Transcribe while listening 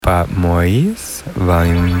Pop Morris,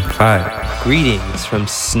 Volume 5. Greetings from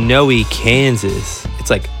snowy Kansas. It's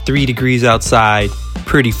like 3 degrees outside,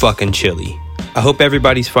 pretty fucking chilly. I hope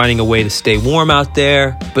everybody's finding a way to stay warm out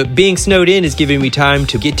there, but being snowed in is giving me time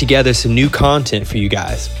to get together some new content for you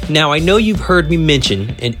guys. Now, I know you've heard me mention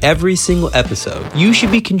in every single episode, you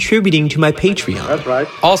should be contributing to my Patreon. That's right.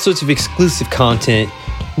 All sorts of exclusive content,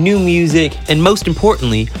 new music, and most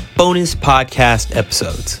importantly, bonus podcast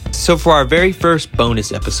episodes. So for our very first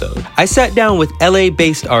bonus episode, I sat down with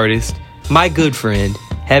LA-based artist, my good friend,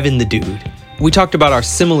 Heaven the Dude. We talked about our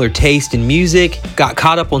similar taste in music, got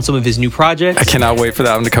caught up on some of his new projects. I cannot wait for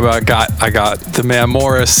that one to come out. I got the man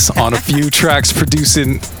Morris on a few tracks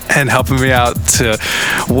producing and helping me out to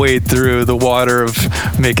wade through the water of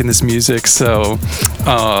making this music. So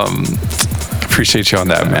appreciate you on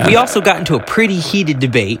that, man. We also got into a pretty heated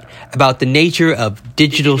debate about the nature of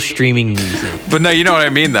digital streaming music. But no, you know what I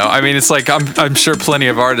mean, though. I mean, it's like I'm sure plenty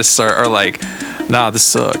of artists are like, nah, this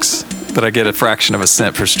sucks. But I get a fraction of a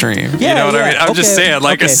cent per stream. Yeah, you know what I mean? I'm just saying,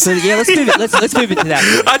 like, okay, so yeah, let's move it. Let's move it to that.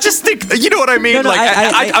 I just think, you know what I mean? No, like,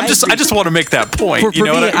 I just want to make that point. For you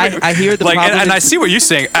know me, what I mean? I hear the like, problem. and I see what you're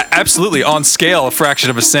saying. Absolutely, on scale, a fraction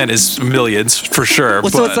of a cent is millions for sure.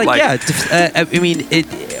 Well, but so it's like yeah. I mean,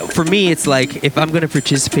 for me, it's like if I'm going to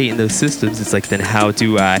participate in those systems, it's like then how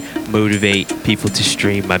do I motivate people to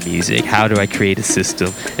stream my music? How do I create a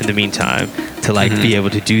system in the meantime to like be able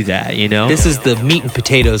to do that? You know, this is the meat and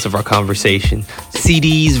potatoes of our conversation.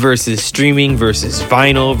 CDs versus streaming versus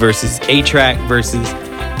vinyl versus 8-track versus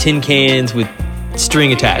tin cans with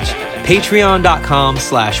string attached.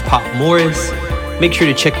 Patreon.com/PopMorris. Make sure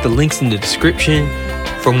to check the links in the description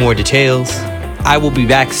for more details. I will be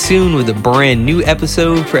back soon with a brand new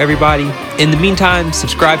episode for everybody. In the meantime,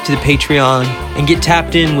 subscribe to the Patreon and get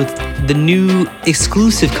tapped in with the new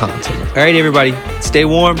exclusive content. All right, everybody, stay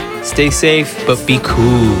warm, stay safe, but be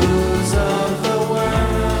cool.